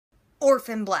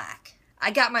Orphan Black.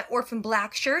 I got my Orphan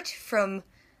Black shirt from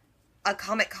a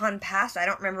Comic-Con past. I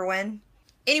don't remember when.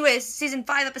 Anyways, Season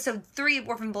 5, Episode 3 of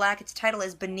Orphan Black. Its title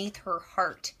is Beneath Her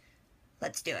Heart.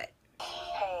 Let's do it.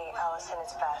 Hey, Allison,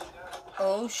 it's Beth.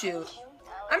 Oh, shoot.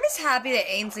 I'm just happy that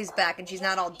Ainsley's back and she's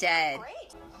not all dead.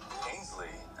 Ainsley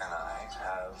and I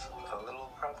have a little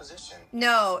proposition.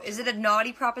 No, is it a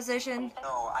naughty proposition?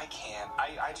 No, I can't.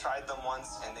 I tried them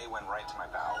once and they went right to my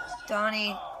bowels.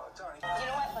 Donnie. Oh, Donnie. You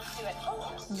know what? Let's do it.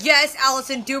 Oh. Yes,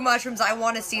 Allison, do mushrooms. I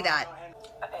want to see that.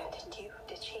 Abandoned you,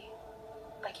 did she?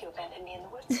 Like you abandoned me in the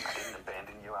woods? I didn't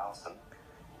abandon you, Allison.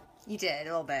 You did, a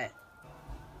little bit.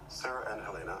 Sarah and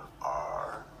Helena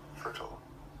are fertile,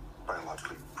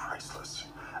 biologically priceless.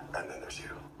 And then there's you.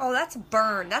 Oh, that's a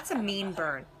burn. That's a mean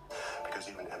burn. Because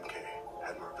even MK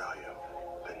had more value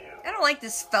than you. I don't like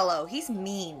this fellow. He's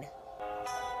mean.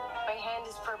 My hand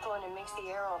is purple and it makes the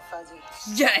air all fuzzy.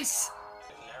 Yes!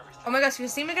 Oh my gosh,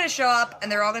 Casima's gonna show up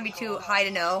and they're all gonna be too high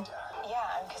to know. Yeah,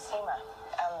 I'm Casima.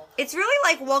 It's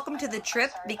really like Welcome to the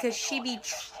Trip because she be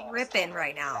tripping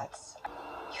right now.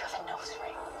 You have a nose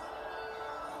ring.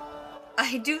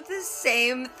 I do the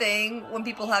same thing when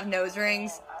people have nose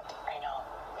rings. I know,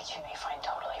 which you may find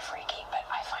totally freaky, but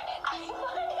I find it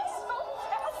so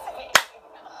fascinating.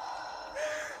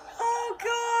 Oh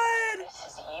god! This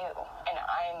is you, and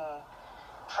I'm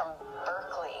from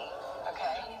Berkeley, okay?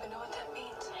 I don't even know what that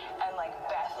means. And like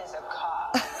Beth is a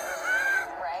cop,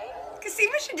 right?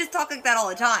 Casima should just talk like that all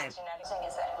the time. The genetic thing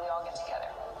is that we all get together.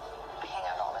 We hang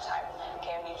out all the time.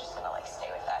 Okay, and you're just gonna like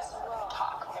stay with us. We're gonna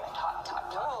talk. We're gonna talk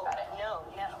about it. No,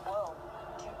 whoa.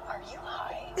 Dude, are you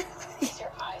high? Because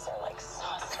your eyes are like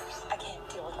saucers. I can't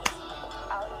deal with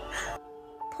this.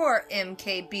 Poor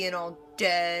MK being all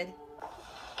dead.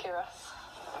 Kira,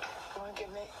 you wanna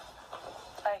give me?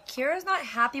 Kira's not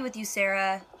happy with you,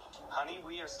 Sarah. Honey,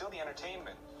 we are still the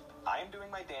entertainment. I am doing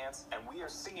my dance and we are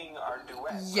singing our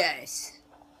duet. Yes.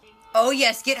 Oh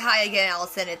yes, get high again,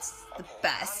 Allison. It's the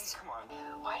best. Honey, come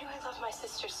on. Why do I love my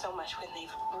sisters so much when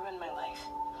they've ruined my life?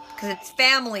 Because it's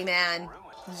family, man.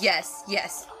 Yes,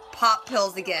 yes. Pop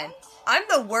pills again. I'm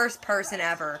the worst person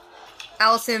ever.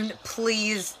 Allison,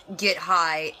 please get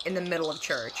high in the middle of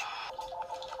church.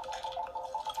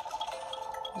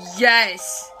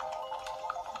 Yes.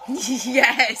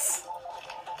 Yes.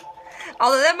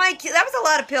 Although that was a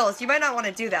lot of pills. You might not want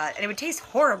to do that. And it would taste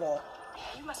horrible.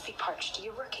 You must be parched.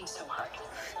 You're working so hard.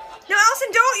 No, Allison,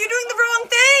 don't! You're doing the wrong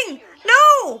thing!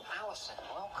 No! Allison,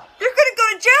 welcome. You're gonna go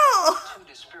to jail! Too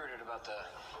dispirited about the...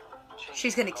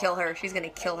 She's gonna kill her. She's gonna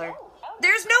kill her.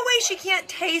 There's no way she can't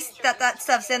taste that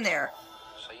stuff's in there.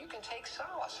 So you can take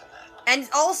solace in that. And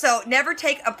also, never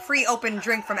take a pre-opened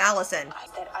drink from Allison.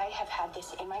 That I have had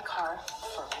this in my car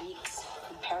for weeks.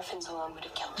 The paraffins alone would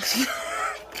have killed me.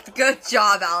 Good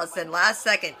job, Allison. Last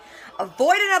second.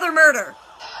 Avoid another murder.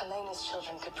 Helena's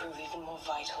children could prove even more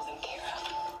vital than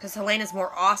Kira. Because Helena's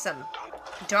more awesome.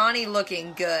 Donnie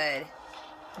looking good.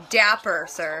 Dapper,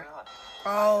 sir.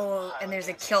 Oh, and there's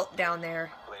a kilt down there.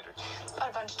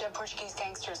 About a bunch of dead Portuguese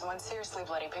gangsters and one seriously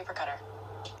bloody paper cutter.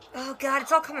 Oh god,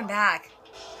 it's all coming back.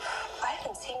 I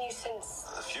haven't seen you since...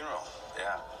 The funeral,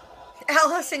 yeah.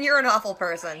 Allison, you're an awful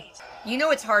person. You know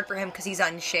it's hard for him because he's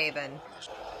unshaven.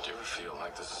 Do you ever feel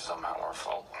like this is somehow our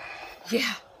fault?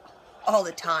 Yeah, all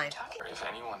the time. If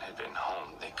anyone had been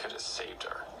home, they could have saved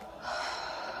her.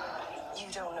 You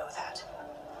don't know that.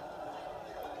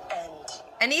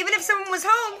 And even if someone was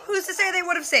home, who's to say they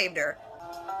would have saved her?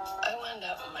 I wound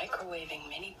up microwaving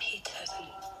mini pizzas and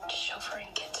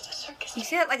chauffeuring kids to circus. You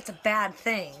say that like it's a bad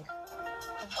thing.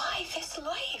 Why this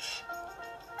life?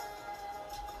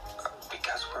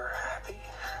 Because we're happy.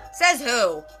 Says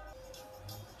who?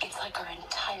 It's like our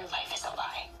entire life is a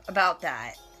lie. About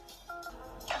that.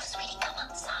 No, sweetie, come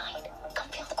outside. Come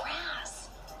feel the grass.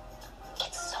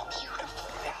 It's so beautiful.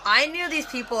 I knew these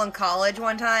people in college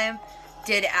one time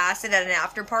did acid at an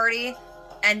after party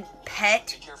and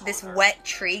pet this wet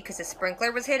tree because the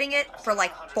sprinkler was hitting it for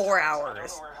like 4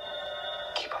 hours.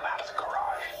 Keep them out of the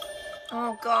garage.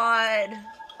 Oh god.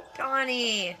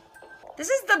 Donnie. This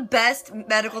is the best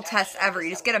medical test ever.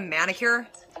 You just get a manicure.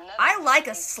 I like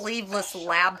a sleeveless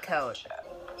lab coat.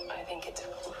 I think it's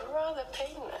rather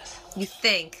painless. You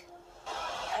think.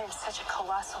 I am such a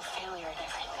colossal failure at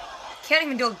everything. Can't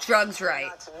even do drugs right.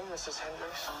 Not to me, Mrs.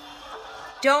 Hendricks.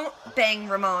 Don't bang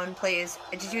Ramon, please.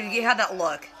 You have that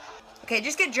look. Okay,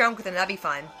 just get drunk with him. That'd be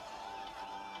fun.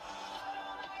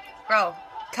 Oh,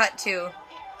 cut to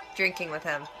drinking with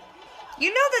him. You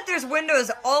know that there's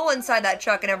windows all inside that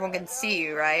truck and everyone can see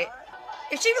you, right?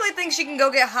 If she really thinks she can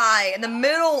go get high in the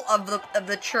middle of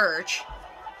the church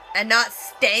and not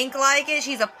stank like it,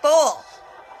 she's a fool.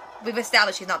 We've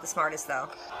established she's not the smartest, though.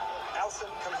 Allison,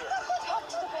 come here. Talk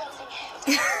to the bouncing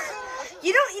head.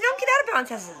 You don't get out of bounce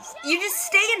houses. You just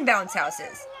stay in bounce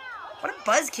houses. What a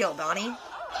buzzkill, Donnie.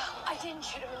 I didn't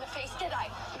shoot him in the face, did I?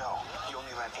 No, you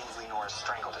only let Ainsley Norris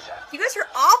strangle to death. You guys are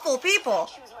awful people.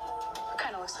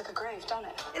 Kind of looks like a grave, don't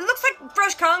it? It looks like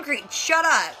fresh concrete. Shut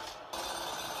up.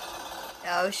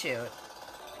 Oh, shoot.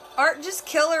 Art, just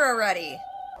kill her already.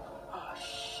 Oh,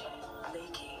 shit.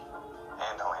 Leaky.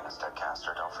 And Elena's dead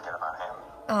caster, don't forget about him.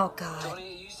 Oh, God.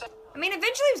 Tony, you said... I mean,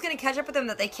 eventually he was going to catch up with them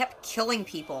that they kept killing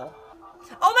people.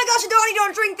 Oh my gosh, Donnie,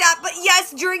 don't drink that, but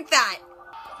yes, drink that.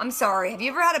 I'm sorry, have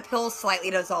you ever had a pill slightly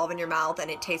dissolve in your mouth and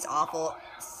it tastes awful?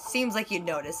 Seems like you'd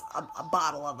notice a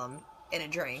bottle of them in a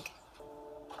drink.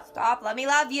 Stop, let me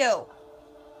love you.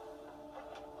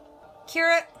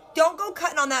 Kira, don't go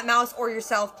cutting on that mouse or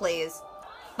yourself, please.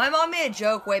 My mom made a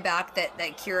joke way back that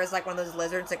Kira's like one of those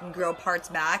lizards that can grow parts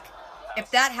back.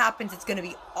 If that happens, it's gonna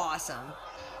be awesome.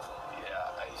 Yeah,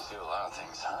 I used to do a lot of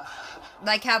things, huh?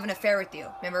 Like having an affair with you,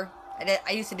 remember?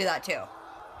 I used to do that too.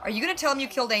 Are you gonna tell him you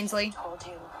killed Ainsley? Told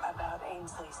you about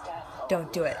Ainsley's death.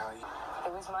 Don't do it.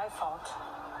 It was my fault.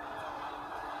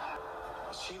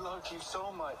 She loved you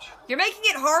so much. You're making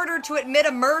it harder to admit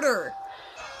a murder.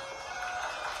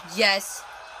 Yes.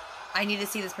 I need to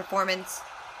see this performance.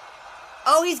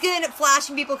 Oh, he's gonna end up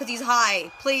flashing people because he's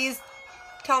high. Please,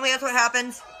 tell me that's what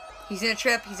happens. He's gonna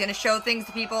trip. He's gonna show things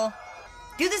to people.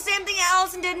 Do the same thing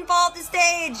Allison did and fall off the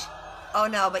stage. Oh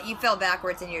no, but you fell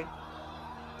backwards and your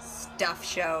stuff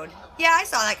showed. Yeah, I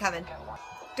saw that coming.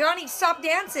 Donnie, stop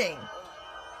dancing.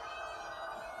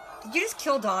 Did you just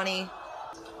kill Donnie?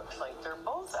 Looks like they're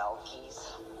both alkies.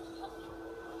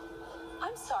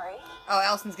 I'm sorry. Oh,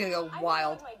 Allison's gonna go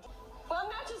wild. Well, I'm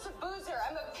not just a boozer.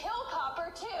 I'm a pill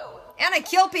copper too. And I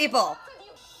kill people.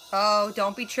 Oh,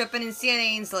 don't be tripping and seeing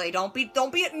Ainsley. Don't be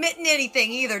admitting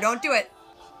anything either. Don't do it.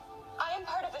 I am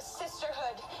part of a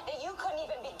sisterhood that you couldn't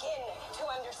even begin to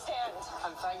understand.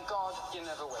 And thank God you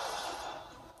never will.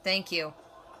 Thank you.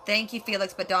 Thank you,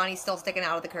 Felix, but Donnie's still sticking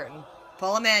out of the curtain.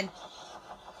 Pull him in.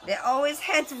 Oh, his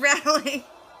head's rattling.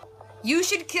 You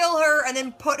should kill her and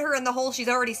then put her in the hole she's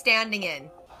already standing in.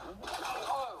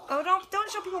 Oh,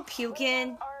 don't show people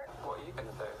puking. What are you gonna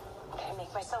do? I'm gonna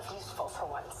make myself useful for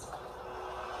once.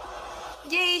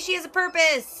 Yay, she has a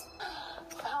purpose.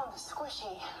 Found the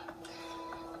squishy.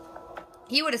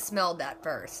 He would have smelled that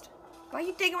first. Why are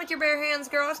you digging with your bare hands,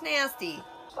 girl? It's nasty.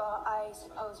 Well, I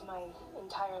suppose my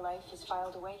entire life is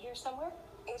filed away here somewhere?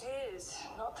 It is.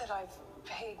 Not that I've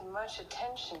paid much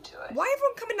attention to it. Why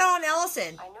everyone coming down on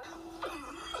Allison? I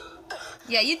know.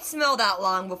 Yeah, you'd smell that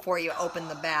long before you open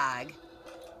the bag.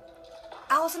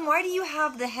 Allison, why do you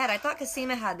have the head? I thought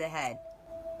Cosima had the head.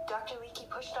 Dr. Leakey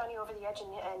pushed Donnie over the edge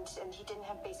and he didn't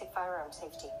have basic firearm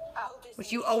safety.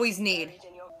 Which you always need.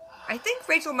 I think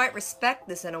Rachel might respect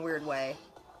this in a weird way.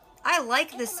 I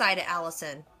like this side of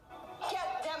Allison.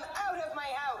 Get them out of my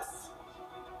house!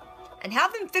 And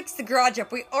have them fix the garage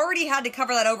up. We already had to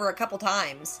cover that over a couple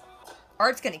times.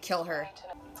 Art's gonna kill her.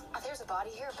 There's a body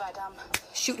here, but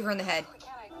Shoot her in the head.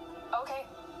 Okay,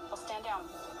 I'll stand down.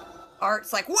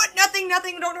 Art's like, what? Nothing,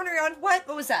 don't turn around. What?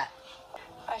 What was that?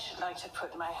 I should like to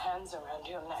put my hands around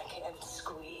your neck and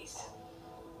squeeze.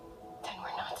 Then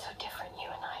we're not so different, you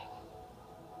and I.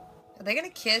 Are they gonna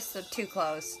kiss? They're too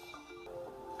close.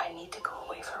 I need to go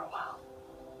away for a while.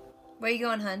 Where you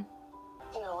going, hun?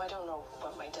 No, I don't know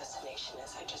what my destination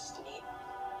is. I just need...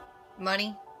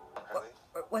 Money?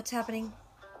 What's happening?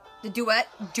 The duet?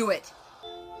 Do it.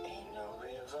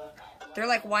 They're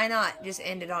like, why not just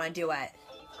end it on a duet?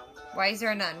 Why is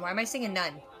there a nun? Why am I singing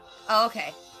nun? Oh,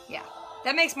 okay. Yeah.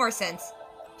 That makes more sense.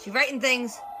 She's writing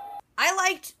things. I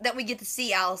liked that we get to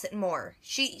see Allison more.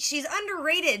 She's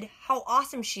underrated how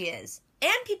awesome she is.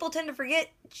 And people tend to forget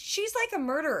she's like a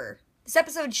murderer. This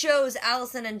episode shows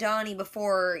Allison and Donnie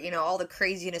before, all the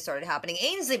craziness started happening.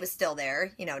 Ainsley was still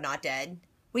there, not dead.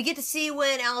 We get to see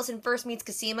when Allison first meets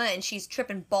Cosima and she's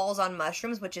tripping balls on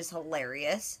mushrooms, which is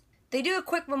hilarious. They do a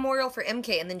quick memorial for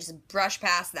MK and then just brush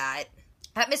past that.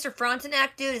 That Mr.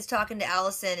 Frontenac dude is talking to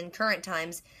Allison in current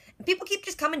times. And people keep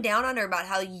just coming down on her about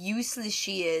how useless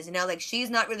she is. And how, she's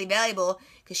not really valuable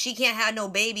because she can't have no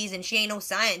babies and she ain't no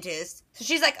scientist. So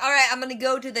she's like, alright, I'm going to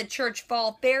go to the church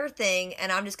fall fair thing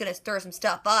and I'm just going to stir some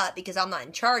stuff up because I'm not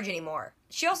in charge anymore.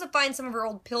 She also finds some of her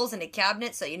old pills in a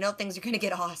cabinet, so things are going to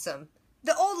get awesome.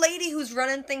 The old lady who's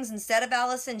running things instead of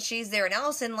Allison, she's there. And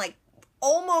Allison,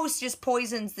 almost just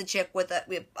poisons the chick with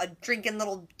a drinking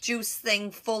little juice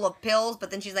thing full of pills,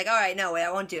 but then she's like, alright, no way,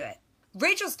 I won't do it.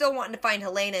 Rachel's still wanting to find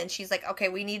Helena, and she's like, okay,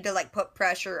 we need to, put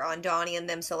pressure on Donnie and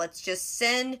them, so let's just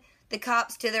send the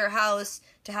cops to their house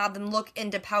to have them look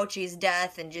into Pouchy's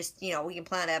death, and just, we can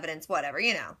plant evidence, whatever,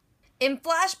 In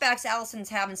flashbacks, Allison's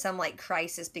having some, like,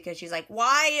 crisis because she's like,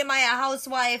 why am I a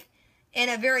housewife in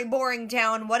a very boring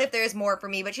town? What if there's more for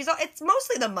me? But it's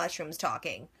mostly the mushrooms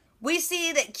talking. We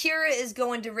see that Kira is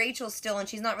going to Rachel still, and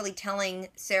she's not really telling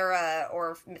Sarah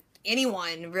or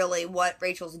anyone, really, what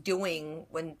Rachel's doing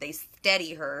when they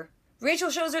steady her. Rachel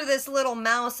shows her this little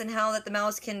mouse and how that the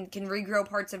mouse can regrow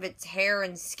parts of its hair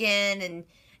and skin,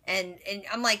 and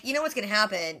I'm like, you know what's going to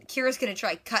happen? Kira's going to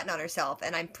try cutting on herself,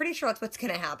 and I'm pretty sure that's what's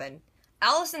going to happen.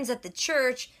 Allison's at the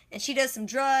church, and she does some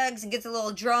drugs and gets a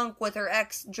little drunk with her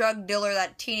ex-drug dealer,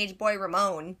 that teenage boy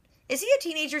Ramon. Is he a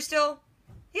teenager still?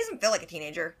 He doesn't feel like a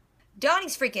teenager.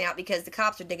 Donnie's freaking out because the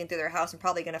cops are digging through their house and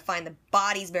probably going to find the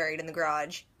bodies buried in the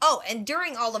garage. Oh, and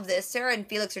during all of this, Sarah and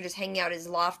Felix are just hanging out at his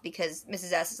loft because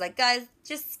Mrs. S is like, guys,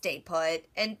 just stay put.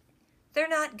 And they're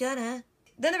not gonna.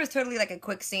 Then there was totally, like, a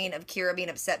quick scene of Kira being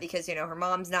upset because, you know, her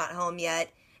mom's not home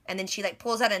yet. And then she, like,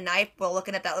 pulls out a knife while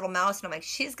looking at that little mouse. And I'm like,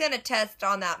 she's gonna test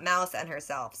on that mouse and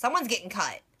herself. Someone's getting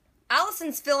cut.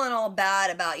 Allison's feeling all bad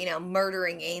about, you know,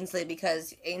 murdering Ainsley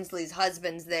because Ainsley's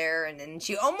husband's there. And then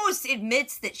she almost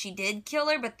admits that she did kill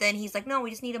her. But then he's like, no, we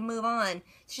just need to move on.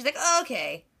 So she's like, oh,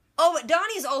 okay. Oh, but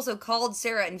Donnie's also called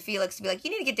Sarah and Felix to be like,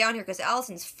 you need to get down here because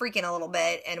Allison's freaking a little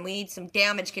bit. And we need some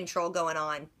damage control going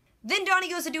on. Then Donnie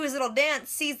goes to do his little dance,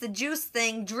 sees the juice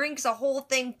thing, drinks a whole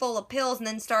thing full of pills, and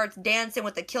then starts dancing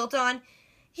with the kilt on.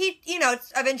 He, you know,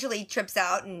 eventually trips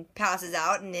out and passes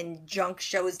out, and then junk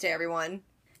shows to everyone.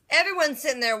 Everyone's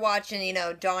sitting there watching, you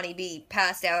know, Donnie be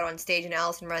passed out on stage, and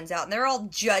Allison runs out, and they're all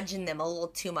judging them a little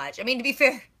too much. I mean, to be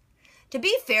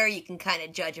fair, you can kind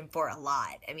of judge them for a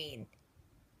lot. I mean,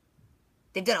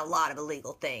 they've done a lot of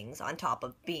illegal things on top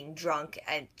of being drunk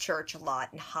at church a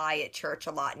lot, and high at church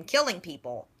a lot, and killing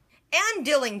people. And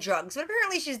dealing drugs, but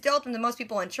apparently she's dealt them to most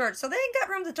people in church, so they ain't got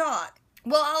room to talk.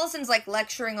 Well, Allison's, like,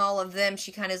 lecturing all of them.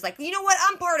 She kind of is like, you know what,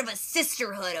 I'm part of a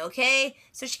sisterhood, okay?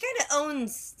 So she kind of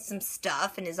owns some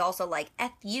stuff and is also like,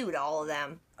 F you to all of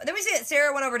them. Then we see that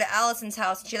Sarah went over to Allison's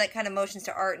house, and she, like, kind of motions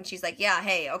to Art, and she's like, yeah,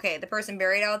 hey, okay, the person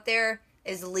buried out there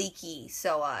is leaky,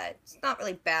 so, it's not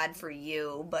really bad for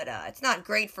you, but, it's not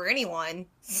great for anyone,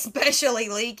 especially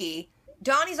leaky.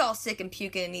 Donnie's all sick and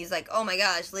puking, and he's like, oh my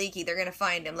gosh, Leaky, they're gonna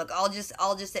find him. Look, I'll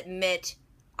just admit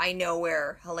I know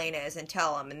where Helena is and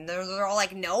tell him. And they're all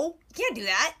like, no, you can't do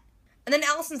that. And then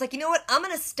Allison's like, you know what, I'm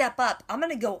gonna step up. I'm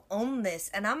gonna go own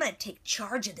this, and I'm gonna take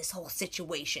charge of this whole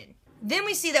situation. Then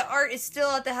we see that Art is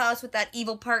still at the house with that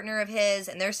evil partner of his,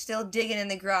 and they're still digging in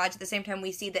the garage. At the same time,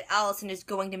 we see that Allison is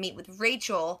going to meet with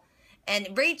Rachel,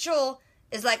 and Rachel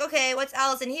is like, okay, what's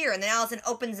Allison here? And then Allison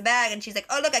opens the bag, and she's like,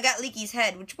 oh, look, I got Leaky's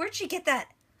head. Where'd she get that?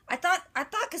 I thought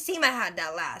Cosima had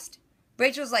that last.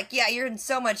 Rachel's like, yeah, you're in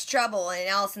so much trouble. And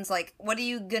Allison's like, what are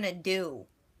you gonna do?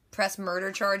 Press murder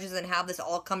charges and have this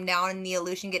all come down and the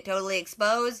illusion get totally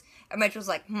exposed? And Rachel's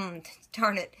like,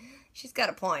 darn it. She's got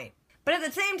a point. But at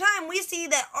the same time, we see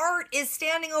that Art is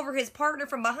standing over his partner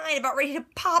from behind, about ready to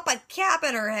pop a cap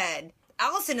in her head.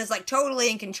 Allison is, like,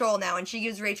 totally in control now, and she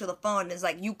gives Rachel the phone and is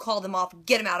like, you call them off,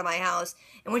 get him out of my house.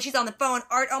 And when she's on the phone,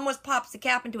 Art almost pops the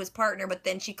cap into his partner, but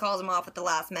then she calls him off at the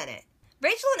last minute.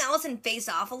 Rachel and Allison face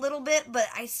off a little bit, but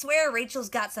I swear Rachel's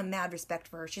got some mad respect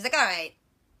for her. She's like, alright,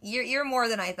 you're more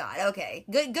than I thought. Okay,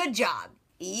 good job.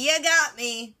 You got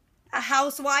me. A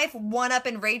housewife,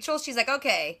 one-upping Rachel. She's like,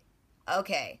 okay,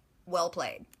 well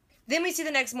played. Then we see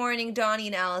the next morning, Donnie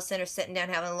and Allison are sitting down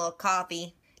having a little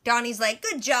coffee. Donnie's like,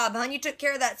 good job, hon, you took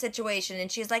care of that situation.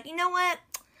 And she's like, you know what?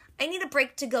 I need a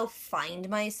break to go find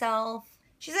myself.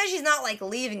 She says she's not, like,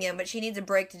 leaving him, but she needs a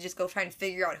break to just go try and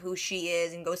figure out who she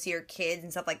is and go see her kids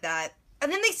and stuff like that.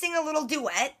 And then they sing a little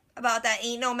duet about that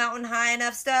ain't no mountain high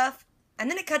enough stuff.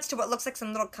 And then it cuts to what looks like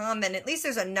some little convent. At least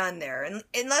there's a nun there. And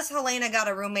unless Helena got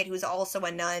a roommate who's also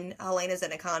a nun, Helena's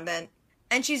in a convent.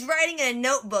 And she's writing in a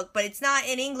notebook, but it's not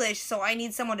in English, so I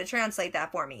need someone to translate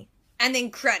that for me. And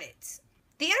then credits.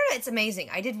 The internet's amazing.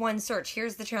 I did one search.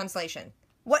 Here's the translation.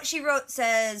 What she wrote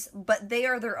says, but they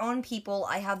are their own people.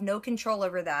 I have no control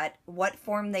over that. What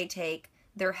form they take,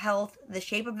 their health, the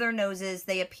shape of their noses,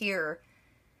 they appear.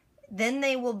 Then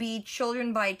they will be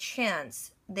children by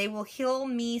chance. They will heal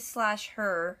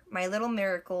me/her, my little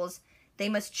miracles. They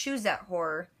must choose that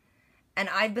horror. And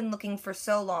I've been looking for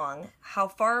so long. How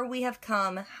far we have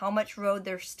come, how much road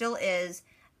there still is,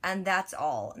 and that's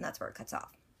all. And that's where it cuts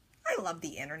off. I love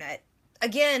the internet.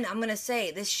 Again, I'm going to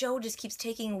say, this show just keeps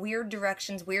taking weird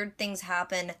directions, weird things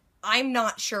happen. I'm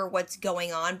not sure what's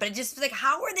going on, but it just feels like,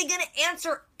 how are they going to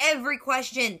answer every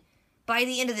question by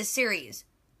the end of this series?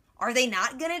 Are they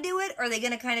not going to do it? Are they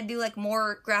going to kind of do, like,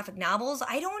 more graphic novels?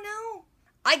 I don't know.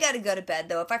 I gotta go to bed,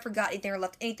 though. If I forgot anything or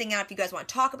left anything out, if you guys want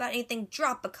to talk about anything,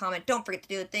 drop a comment. Don't forget to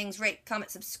do the things, rate,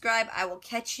 comment, subscribe. I will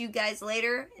catch you guys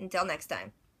later. Until next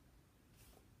time.